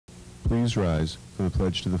Please rise for the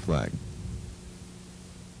pledge to the flag.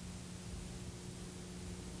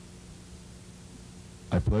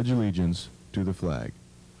 I pledge allegiance to the flag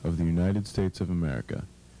of the United States of America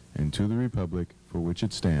and to the republic for which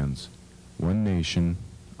it stands, one nation,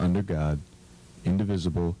 under God,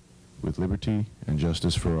 indivisible, with liberty and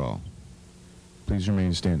justice for all. Please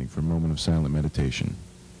remain standing for a moment of silent meditation.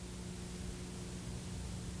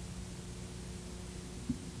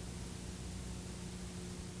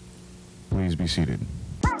 Please be seated.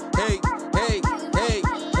 Hey, hey, hey,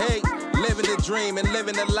 hey, living the dream and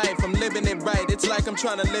living the life. I'm living it right. It's like I'm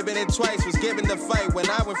trying to live it in twice. Was given the fight when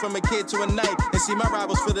I went from a kid to a knight. And see my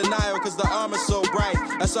rivals for denial cause the armor's so bright.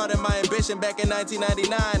 I started my ambition back in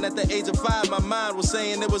 1999. At the age of 5, my mind was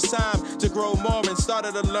saying it was time to grow more and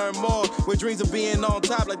started to learn more. With dreams of being on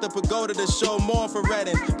top like the pagoda to show more for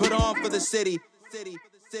Reading. Put on for the city.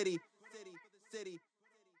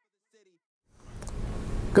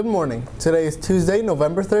 Good morning. Today is Tuesday,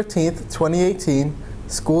 November 13th, 2018,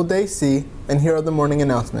 School Day C, and here are the morning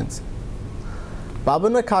announcements. Baba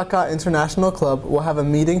Nakaka International Club will have a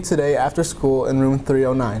meeting today after school in room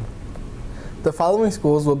 309. The following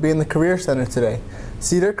schools will be in the Career Center today: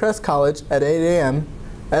 Cedar Crest College at 8 a.m.,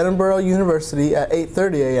 Edinburgh University at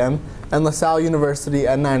 8:30 a.m., and LaSalle University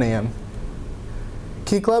at 9 a.m.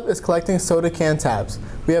 Key Club is collecting soda can tabs.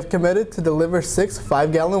 We have committed to deliver 6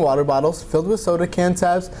 5-gallon water bottles filled with soda can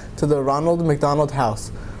tabs to the Ronald McDonald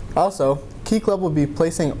House. Also, Key Club will be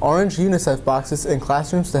placing orange UNICEF boxes in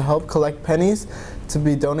classrooms to help collect pennies to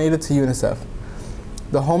be donated to UNICEF.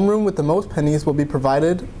 The homeroom with the most pennies will be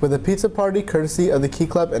provided with a pizza party courtesy of the Key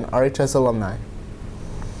Club and RHS alumni.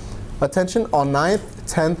 Attention all 9th,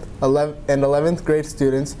 10th, 11th, and 11th grade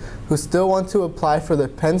students who still want to apply for the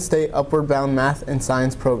Penn State Upward Bound Math and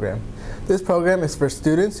Science program. This program is for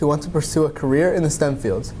students who want to pursue a career in the STEM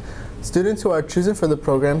fields. Students who are chosen for the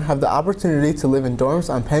program have the opportunity to live in dorms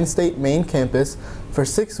on Penn State main campus for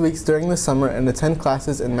 6 weeks during the summer and attend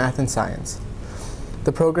classes in math and science.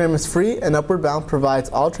 The program is free and Upward Bound provides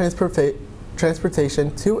all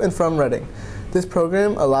transportation to and from Reading. This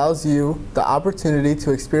program allows you the opportunity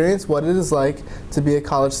to experience what it is like to be a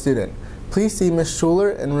college student. Please see Ms.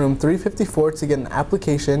 Schuler in room 354 to get an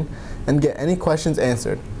application and get any questions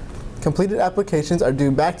answered. Completed applications are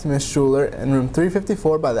due back to Ms. Schuler in room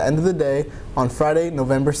 354 by the end of the day on Friday,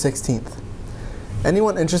 November 16th.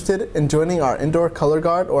 Anyone interested in joining our indoor color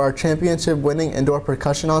guard or our championship-winning indoor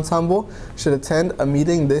percussion ensemble should attend a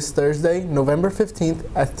meeting this Thursday, November 15th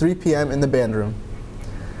at 3 p.m. in the band room.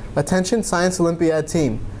 Attention Science Olympiad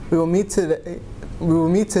team. We will meet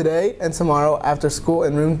today and tomorrow after school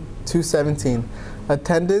in room 217.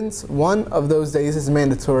 Attendance one of those days is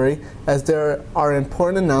mandatory as there are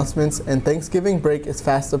important announcements and Thanksgiving break is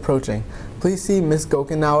fast approaching. Please see Ms.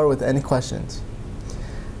 Gokenauer with any questions.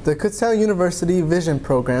 The Kutztown University Vision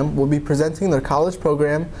Program will be presenting their college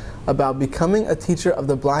program about becoming a teacher of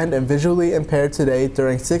the blind and visually impaired today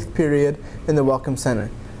during 6th period in the Welcome Center.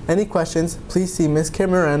 Any questions, please see Ms.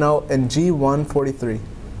 Camerano in G143.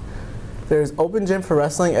 There is open gym for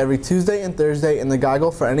wrestling every Tuesday and Thursday in the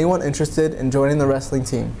Goggle for anyone interested in joining the wrestling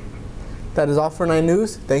team. That is all for 9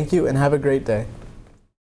 News. Thank you and have a great day.